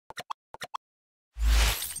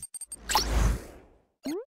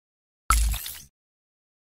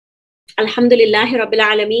Alhamdulillahi Rabbil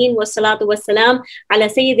Alameen wa salatu wa salam ala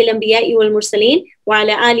Sayyidil Anbiya'i wal Mursaleen wa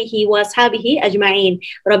ala alihi wa ashabihi ajma'een.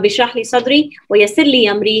 Rabbi shrah li sadri wa yassir li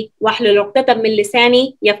amri wa hlul 'uqdatam min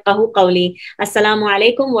lisani yafqahu qawli. Assalamu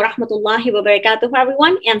alaikum wa rahmatullahi wa barakatuh,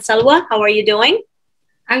 everyone. And Salwa, how are you doing?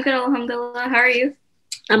 I'm good, alhamdulillah. How are you?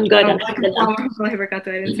 I'm good, alhamdulillah. I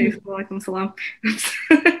didn't say alaikum salam.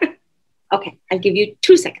 Okay, I'll give you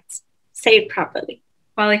 2 seconds. Say it properly.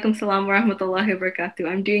 Walaikum salam wa rahmatullahi wa barakatuh.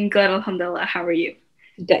 I'm doing good, alhamdulillah. How are you?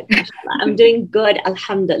 Good, mashallah. I'm doing good,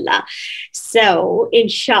 alhamdulillah. So,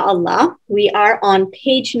 inshallah, we are on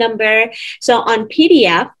page number. So, on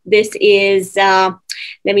PDF, this is, let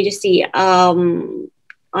me just see. On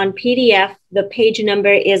PDF, the page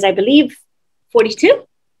number is, I believe, 42.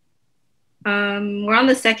 We're on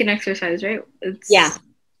the second exercise, right?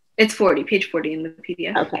 It's 40, page 40 in the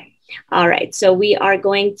PDF. Okay. All right. So we are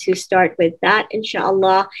going to start with that,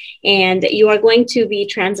 inshallah. And you are going to be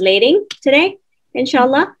translating today,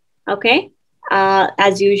 inshallah. Okay.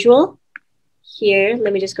 As usual, here,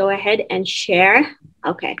 let me just go ahead and share.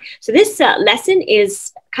 Okay. So this lesson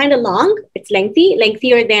is kind of long. It's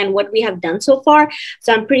lengthier than what we have done so far.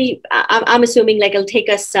 So I'm assuming like it'll take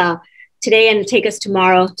us today and take us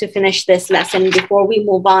tomorrow to finish this lesson before we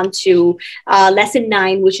move on to lesson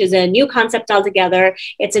 9, which is a new concept altogether.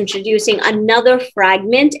 It's introducing another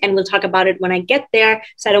fragment, and we'll talk about it when I get there,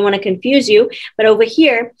 so I don't want to confuse you. But over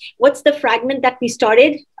here, what's the fragment that we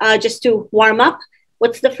started just to warm up?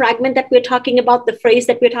 What's the fragment that we're talking about, the phrase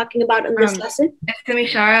that we're talking about in this lesson? Ism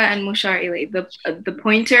Ishara and Mushar Ilay, the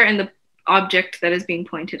pointer and the object that is being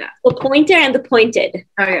pointed at. The pointer and the pointed.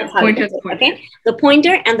 Oh yeah, pointed. Okay, the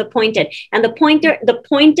pointer and the pointed. And the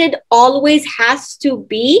pointed always has to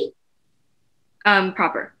be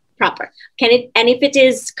proper. Can it, and if it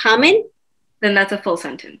is common, then that's a full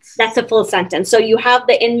sentence. That's a full sentence. So you have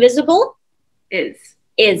the invisible is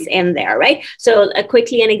in there, right? So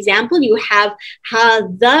quickly an example, you have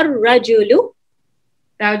hadha rajulu.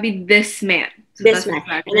 That would be this man. So this man.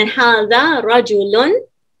 And then hadha rajulun.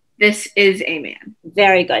 This is a man.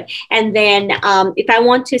 Very good. And then if I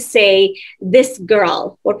want to say this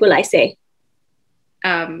girl, what will I say?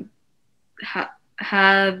 Hadha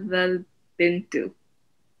bintu.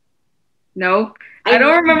 No, I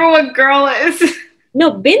don't remember what girl is.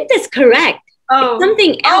 No, bint is correct. Oh, it's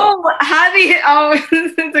something else. Oh,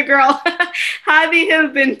 it's a girl. Hadi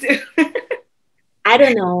bintu. I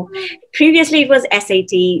don't know. Previously it was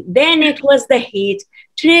SAT. Then it was the heat.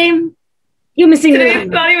 Today, you're missing the number.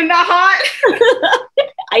 Today's not even that hot.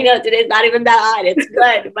 I know, today's not even that hot. It's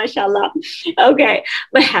good, mashallah. Okay,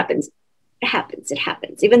 what happens? It happens.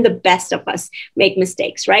 Even the best of us make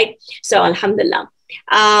mistakes, right? So, alhamdulillah.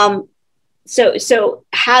 So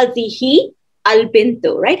hadhihi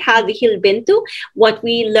al-bintu, right? Hadhihi al-bintu. What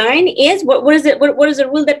we learn is, what is it? What is the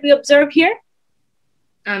rule that we observe here?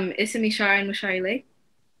 Ism Ishara and Mushar Ilay.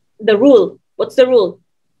 The rule. What's the rule?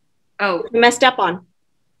 Oh, we messed up on.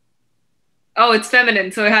 Oh, it's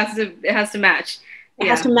feminine, so it has to match. It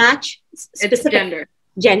has to match specific gender.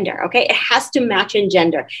 Gender, okay? It has to match in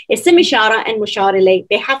gender. Ism Ishara and Mushar Ilay,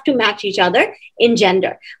 they have to match each other in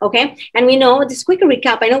gender, okay? And we know, this quick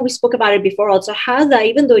recap, I know we spoke about it before also, hadha,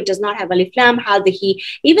 even though it does not have alif lam, hadhihi,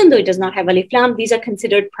 even though it does not have alif lam, these are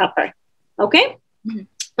considered proper, okay? Mm-hmm.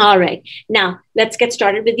 All right, now let's get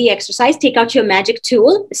started with the exercise. Take out your magic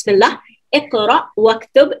tool, Bismillah. Iqra,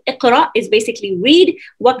 waktub. Iqra is basically read,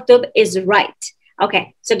 waktub is write.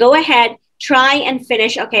 Okay, so go ahead, try and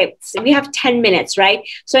finish. Okay, so we have 10 minutes, right?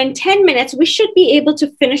 So in 10 minutes, we should be able to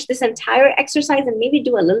finish this entire exercise and maybe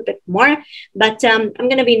do a little bit more. But I'm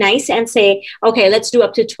going to be nice and say, okay, let's do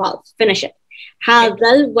up to 12. Finish it.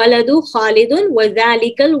 Hadhal waladu Khalidun wa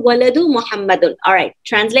dhalikal waladu Muhammadun. All right,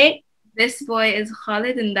 translate. This boy is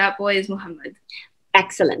Khalid and that boy is Muhammad.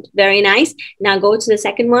 Excellent. Very nice. Now go to the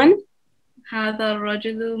second one. هذا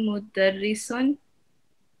الرجل مدرس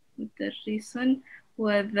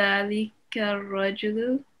وذلك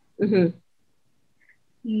الرجل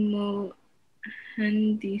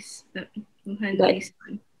مهندس.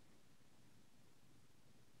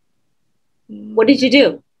 What did you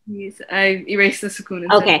do? Yes, I erased the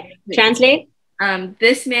sukun. Okay, translate.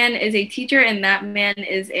 This man is a teacher and that man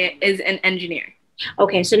is an engineer.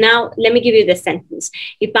 Okay, so now let me give you this sentence.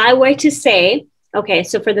 If I were to say, okay,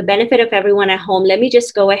 so for the benefit of everyone at home, let me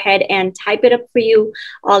just go ahead and type it up for you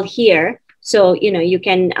all here. So, you know, you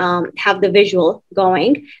can have the visual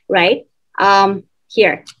going, right?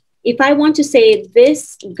 Here, if I want to say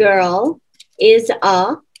this girl is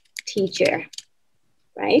a teacher,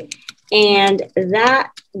 right? And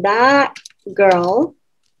that girl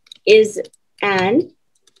is an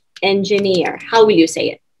engineer. How will you say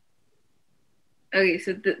it? Okay,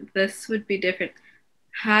 so this would be different.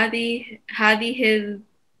 هذه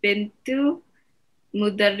البنت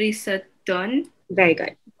مدرسة. Very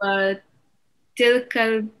good. وتلك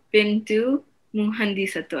البنت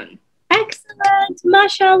مهندسة. Excellent.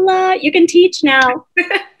 MashaAllah. You can teach now. All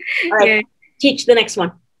right. Yeah. Teach the next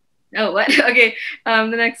one. Oh, what? Okay. The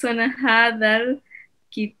next one. هذا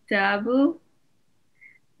الكتاب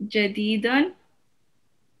جديد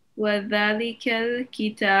وذلك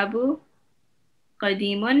الكتاب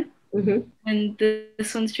قديم. And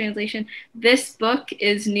this one's translation. This book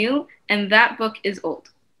is new and that book is old.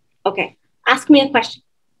 Okay. Ask me a question.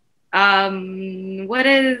 What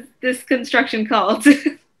is this construction called?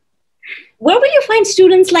 Where will you find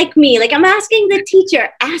students like me? Like, I'm asking the teacher,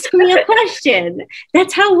 ask me a question.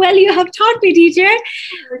 That's how well you have taught me, teacher.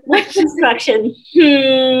 What construction?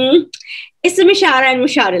 Ism Ishara and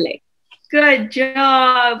Musharale. Good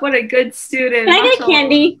job. What a good student. Can I get a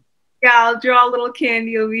candy? Yeah, I'll draw a little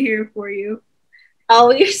candy over here for you. Oh,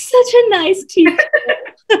 you're such a nice teacher.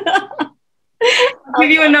 I'll give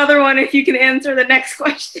you another one if you can answer the next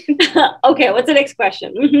question. Okay, what's the next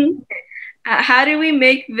question? How do we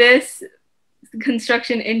make this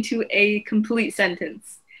construction into a complete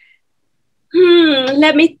sentence?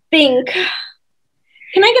 Let me think.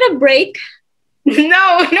 Can I get a break?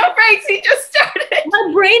 No breaks. He just started. My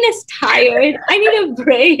brain is tired. I need a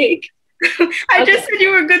break. I just said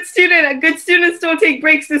you were a good student. Good students don't take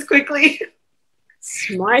breaks this quickly.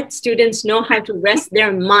 Smart students know how to rest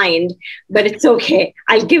their mind, but it's okay.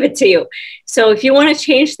 I'll give it to you. So if you want to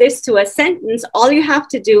change this to a sentence, all you have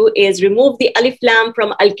to do is remove the alif lam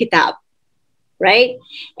from al-kitab, right?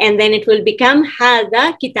 And then it will become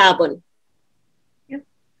hada kitabun. Yep,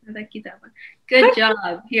 hada kitabun. Good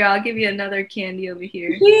job. Here, I'll give you another candy over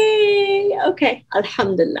here. Yay! Okay,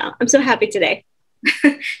 alhamdulillah. I'm so happy today.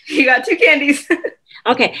 You got 2 candies.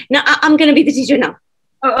 Okay, now I'm going to be the teacher now.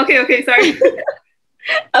 Oh, okay, sorry.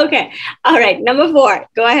 Okay, all right, number 4.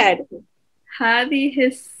 Go ahead. هذه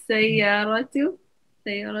السيارة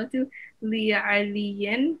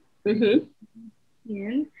لعلي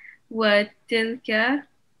وتلك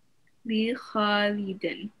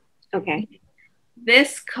لخالد. Okay.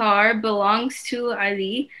 This car belongs to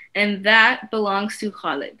Ali and that belongs to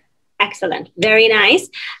Khalid. Excellent. Very nice.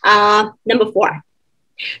 Number 4.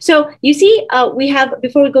 So you see, we have,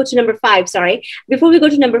 before we go to number 5,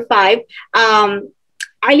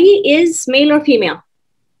 Ali is male or female?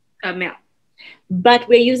 Male. But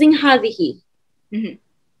we're using hadihi.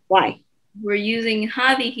 Why? We're using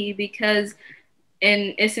hadihi because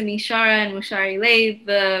in ism ishara and mushar ilay,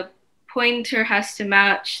 the pointer has to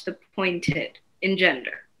match the pointed in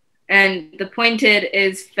gender. And the pointed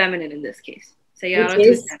is feminine in this case.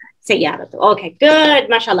 Sayyaratu. Okay, good.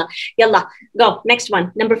 MashaAllah. Yalla, go. Next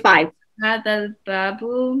one. Number 5. هذا الباب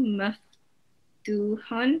مفتوح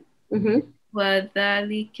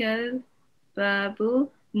وذلك الباب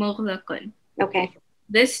مغلق. Okay.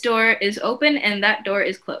 This door is open and that door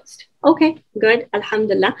is closed. Okay, good.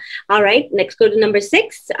 Alhamdulillah. All right, let's go to number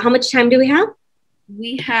 6. How much time do we have?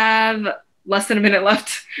 We have less than a minute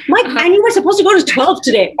left. Mike, I knew we're supposed to go to 12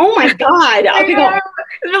 today. Oh my God. Okay, go.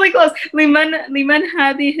 It's really close. Liman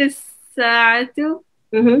هذه الساعة.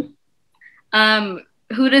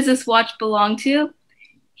 Who does this watch belong to?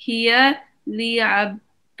 هي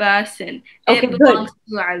لعباس. Okay, it belongs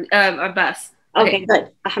to Abbas. Okay,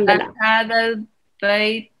 good. Alhamdulillah. هذا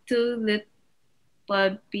البيت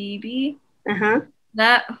للطبيب.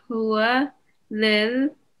 لا هو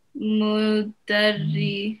للمدرس.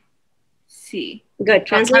 Good.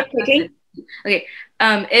 Translate quickly. Okay.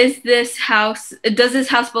 Does this house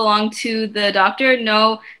belong to the doctor?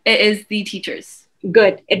 No, it is the teacher's.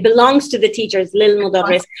 Good. It belongs to the teachers. Lil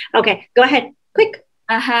mudarris. Okay, go ahead. Quick.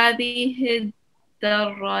 هذه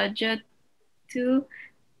الدراجة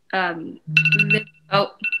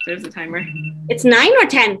oh, there's a timer. It's 9 or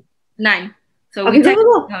 10? 9. So okay,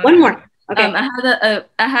 go. One more. Okay.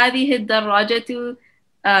 هذه الدراجة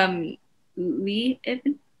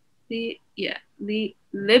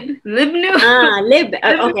libnu. Lib.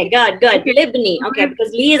 Okay, good. Libni. Okay,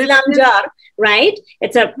 because li is lam jar, right?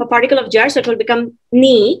 It's a particle of jar, so it will become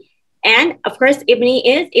ni. And of course, ibni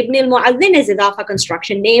is ibn al-mu'adhin is idafa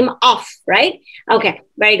construction, name of, right? Okay,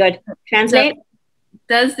 very good. Translate. So,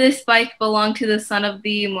 does this bike belong to the son of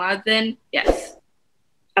the mu'adhin? Yes.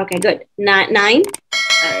 Okay, good. 9. All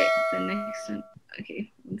right, the next one.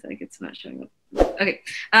 Okay, looks like it's not showing up. Okay,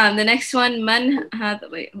 the next one. Man hadha.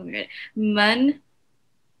 Wait, let me read it. Man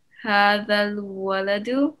hadha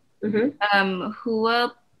al-waladu.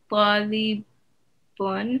 Huwa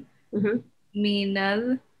talibun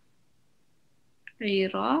minal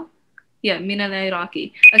Iraq. Yeah, minal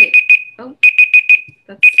Iraqi. Okay. Oh,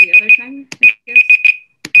 That's the other timer, I guess.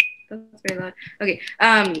 That's very loud. Okay.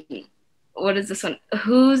 What is this one?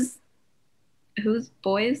 Whose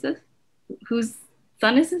boy is this? Whose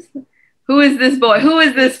son is this? Who is this boy? Who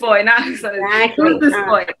is this boy? Not whose son is this. Who is this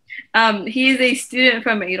boy? He is a student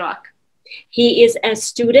from Iraq. He is a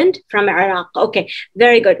student from Iraq. Okay,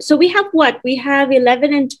 very good. So we have what? We have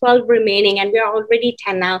 11 and 12 remaining, and we're already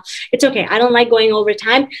 10 now. It's okay. I don't like going over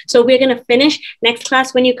time. So we're going to finish next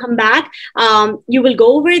class. When you come back, you will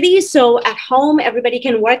go over these. So at home, everybody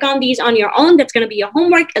can work on these on your own. That's going to be your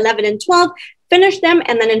homework, 11 and 12. Finish them.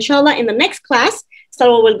 And then inshallah, in the next class,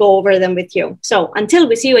 Salwa will go over them with you. So until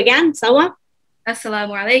we see you again, Salwa.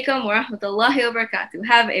 Assalamu alaikum wa rahmatullahi wa barakatuh.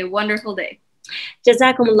 Have a wonderful day.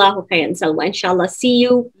 جزاكم الله خيرا سلوى إن شاء الله. See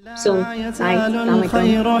you soon. Bye.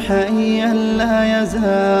 الخير حيا لا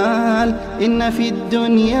يزال إن في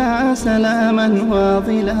الدنيا سلاما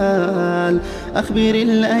وظلال أخبر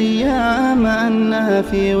الأيام أنها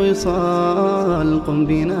في وصال قم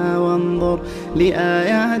بنا وانظر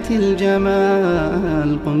لآيات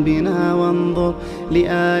الجمال قم بنا وانظر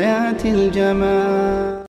لآيات الجمال